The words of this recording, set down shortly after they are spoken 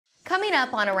Coming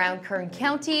up on Around Kern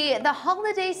County, the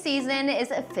holiday season is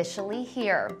officially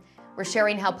here. We're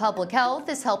sharing how public health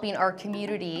is helping our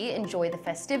community enjoy the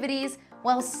festivities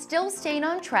while still staying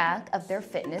on track of their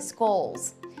fitness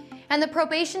goals. And the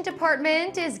probation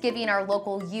department is giving our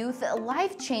local youth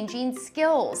life-changing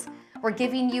skills. We're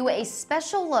giving you a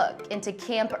special look into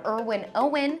Camp Erwin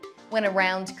Owen when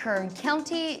Around Kern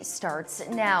County starts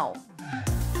now.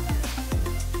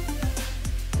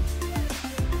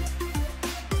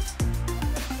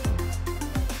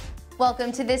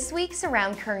 Welcome to this week's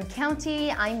Around Kern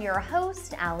County. I'm your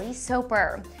host, Allie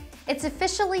Soper. It's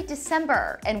officially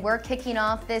December, and we're kicking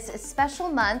off this special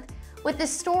month with a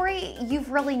story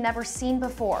you've really never seen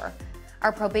before.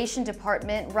 Our probation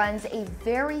department runs a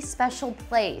very special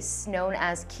place known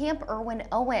as Camp Erwin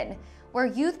Owen, where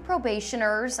youth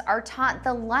probationers are taught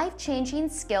the life-changing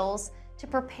skills to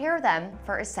prepare them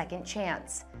for a second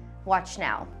chance. Watch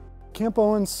now. Camp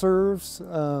Owen serves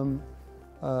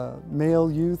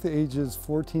male youth ages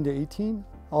 14 to 18.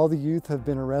 All the youth have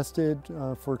been arrested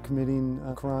for committing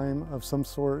a crime of some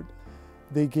sort.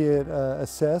 They get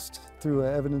assessed through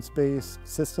an evidence-based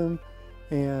system,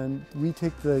 and we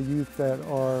take the youth that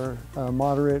are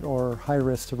moderate or high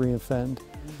risk to reoffend.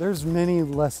 There's many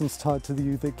lessons taught to the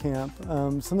youth at camp.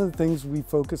 Some of the things we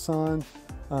focus on,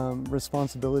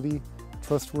 responsibility,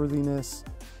 trustworthiness,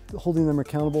 holding them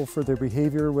accountable for their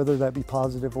behavior, whether that be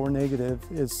positive or negative,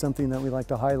 is something that we like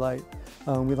to highlight.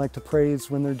 We like to praise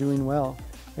when they're doing well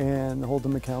and hold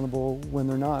them accountable when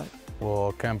they're not.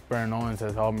 Well, Camp Erwin Owen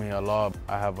has helped me a lot.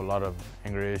 I have a lot of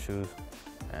anger issues,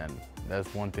 and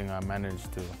that's one thing I managed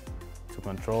to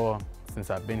control since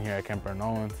I've been here at Camp Erwin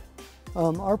Owen.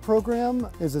 Our program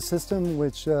is a system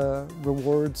which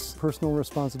rewards personal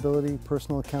responsibility,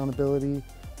 personal accountability,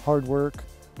 hard work.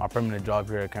 My permanent job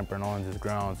here at Camp Erwin Owen is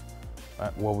grounds.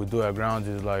 What we do at grounds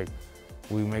is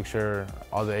we make sure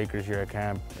all the acres here at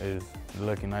camp is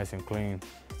looking nice and clean.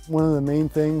 One of the main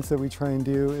things that we try and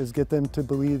do is get them to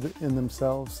believe in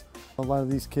themselves. A lot of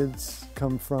these kids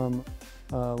come from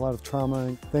a lot of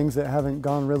trauma, things that haven't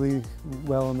gone really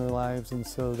well in their lives, and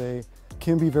so they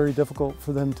can be very difficult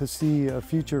for them to see a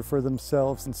future for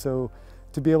themselves. And so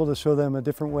to be able to show them a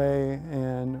different way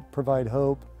and provide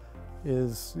hope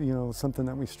is, something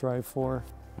that we strive for.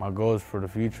 My goals for the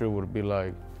future would be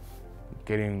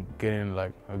getting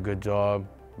a good job,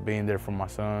 being there for my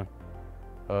son,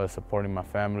 supporting my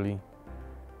family,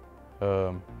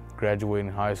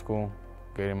 graduating high school,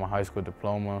 getting my high school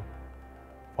diploma,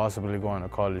 possibly going to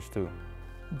college too.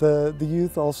 The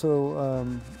youth also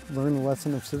learn a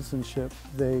lesson of citizenship.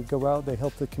 They go out, they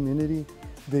help the community.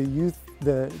 The youth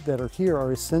that are here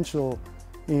are essential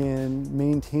in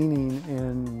maintaining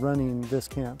and running this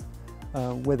camp.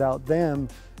 Without them,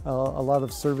 a lot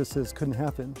of services couldn't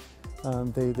happen.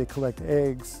 They collect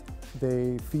eggs,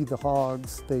 they feed the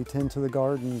hogs, they tend to the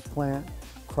garden, plant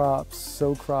crops,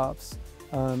 sow crops,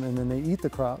 and then they eat the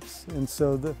crops. And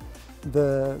so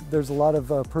there's a lot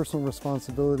of personal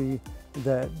responsibility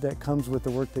that comes with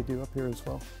the work they do up here as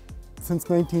well. Since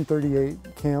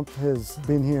 1938, camp has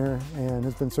been here and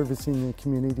has been servicing the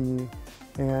community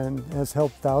and has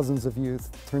helped thousands of youth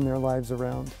turn their lives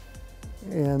around.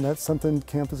 And that's something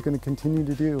camp is going to continue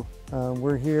to do.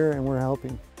 We're here and we're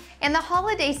helping. And the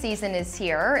holiday season is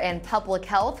here, and public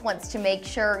health wants to make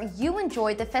sure you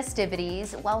enjoy the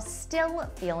festivities while still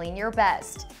feeling your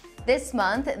best. This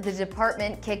month, the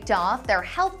department kicked off their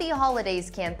Healthy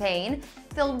Holidays campaign,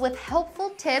 filled with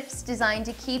helpful tips designed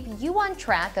to keep you on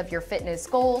track of your fitness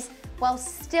goals while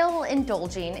still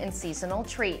indulging in seasonal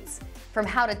treats. From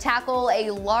how to tackle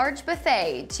a large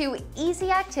buffet to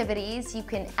easy activities you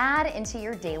can add into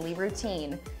your daily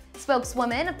routine.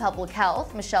 Spokeswoman of Public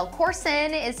Health, Michelle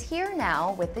Corson, is here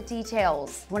now with the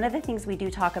details. One of the things we do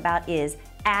talk about is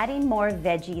adding more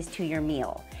veggies to your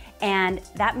meal. And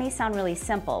that may sound really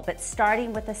simple, but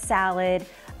starting with a salad,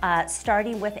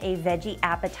 starting with a veggie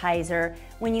appetizer,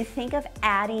 when you think of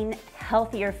adding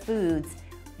healthier foods,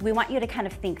 we want you to kind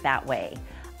of think that way.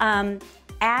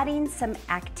 Adding some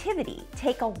activity,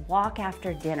 take a walk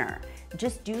after dinner.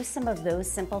 Just do some of those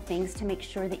simple things to make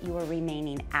sure that you are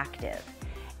remaining active.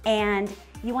 And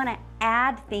you want to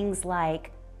add things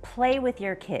like play with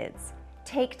your kids.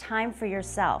 Take time for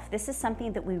yourself. This is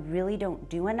something that we really don't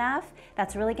do enough.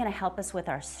 That's really going to help us with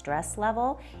our stress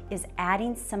level, is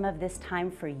adding some of this time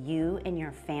for you and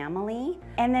your family.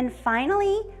 And then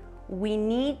finally, we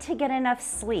need to get enough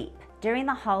sleep. During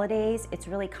the holidays, it's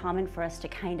really common for us to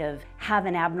kind of have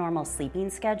an abnormal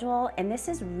sleeping schedule, and this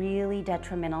is really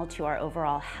detrimental to our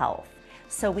overall health.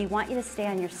 So we want you to stay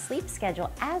on your sleep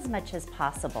schedule as much as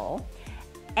possible.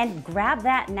 And grab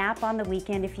that nap on the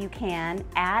weekend if you can.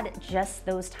 Add just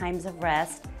those times of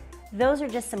rest. Those are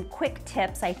just some quick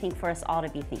tips I think for us all to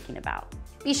be thinking about.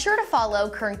 Be sure to follow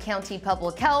Kern County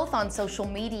Public Health on social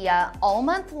media all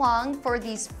month long for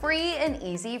these free and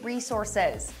easy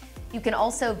resources. You can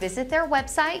also visit their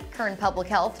website,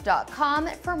 kernpublichealth.com,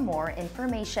 for more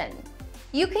information.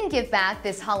 You can give back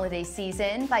this holiday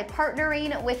season by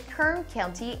partnering with Kern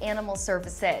County Animal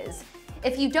Services.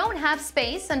 If you don't have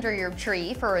space under your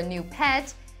tree for a new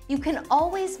pet, you can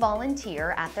always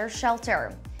volunteer at their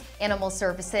shelter. Animal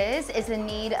Services is in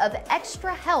need of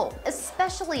extra help,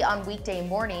 especially on weekday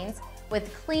mornings,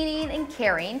 with cleaning and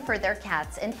caring for their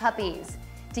cats and puppies.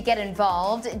 To get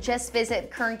involved, just visit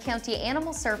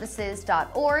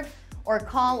kerncountyanimalservices.org or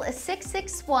call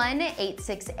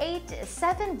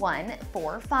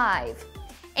 661-868-7145.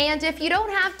 And if you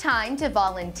don't have time to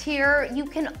volunteer, you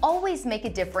can always make a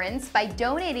difference by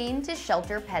donating to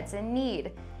Shelter Pets in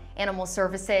Need. Animal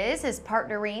Services is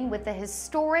partnering with the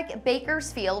historic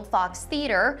Bakersfield Fox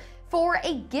Theater for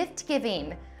a gift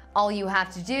giving. All you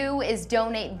have to do is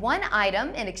donate one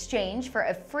item in exchange for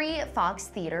a free Fox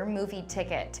Theater movie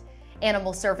ticket.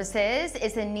 Animal Services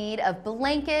is in need of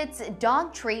blankets,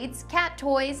 dog treats, cat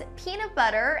toys, peanut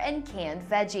butter, and canned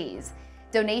veggies.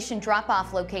 Donation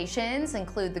drop-off locations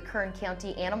include the Kern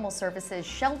County Animal Services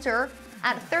Shelter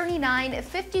at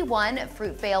 3951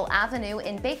 Fruitvale Avenue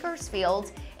in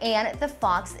Bakersfield and the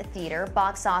Fox Theater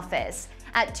box office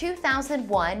at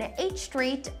 2001 H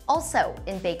Street, also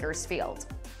in Bakersfield.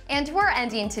 And we're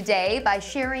ending today by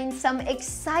sharing some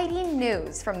exciting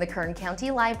news from the Kern County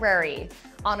Library.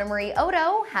 Anna Marie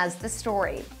Odo has the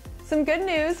story. Some good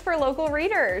news for local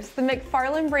readers. The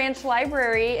McFarland Branch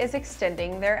Library is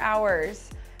extending their hours.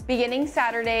 Beginning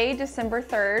Saturday, December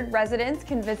 3rd, residents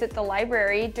can visit the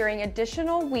library during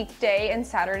additional weekday and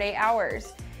Saturday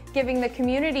hours, giving the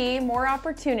community more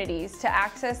opportunities to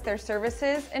access their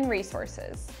services and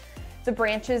resources. The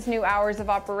branch's new hours of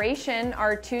operation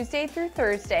are Tuesday through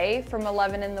Thursday from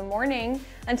 11 in the morning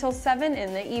until 7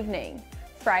 in the evening.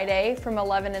 Friday from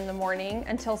 11 in the morning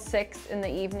until 6 in the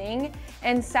evening,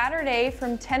 and Saturday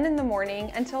from 10 in the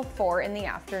morning until 4 in the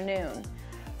afternoon.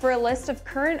 For a list of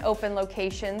current open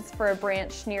locations for a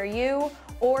branch near you,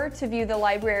 or to view the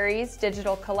library's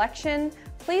digital collection,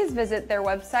 please visit their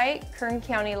website,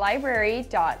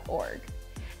 kerncountylibrary.org.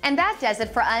 And that does it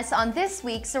for us on this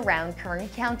week's Around Kern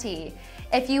County.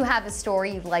 If you have a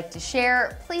story you'd like to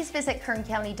share, please visit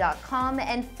kerncounty.com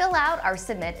and fill out our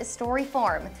Submit a Story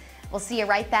form. We'll see you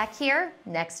right back here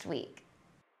next week.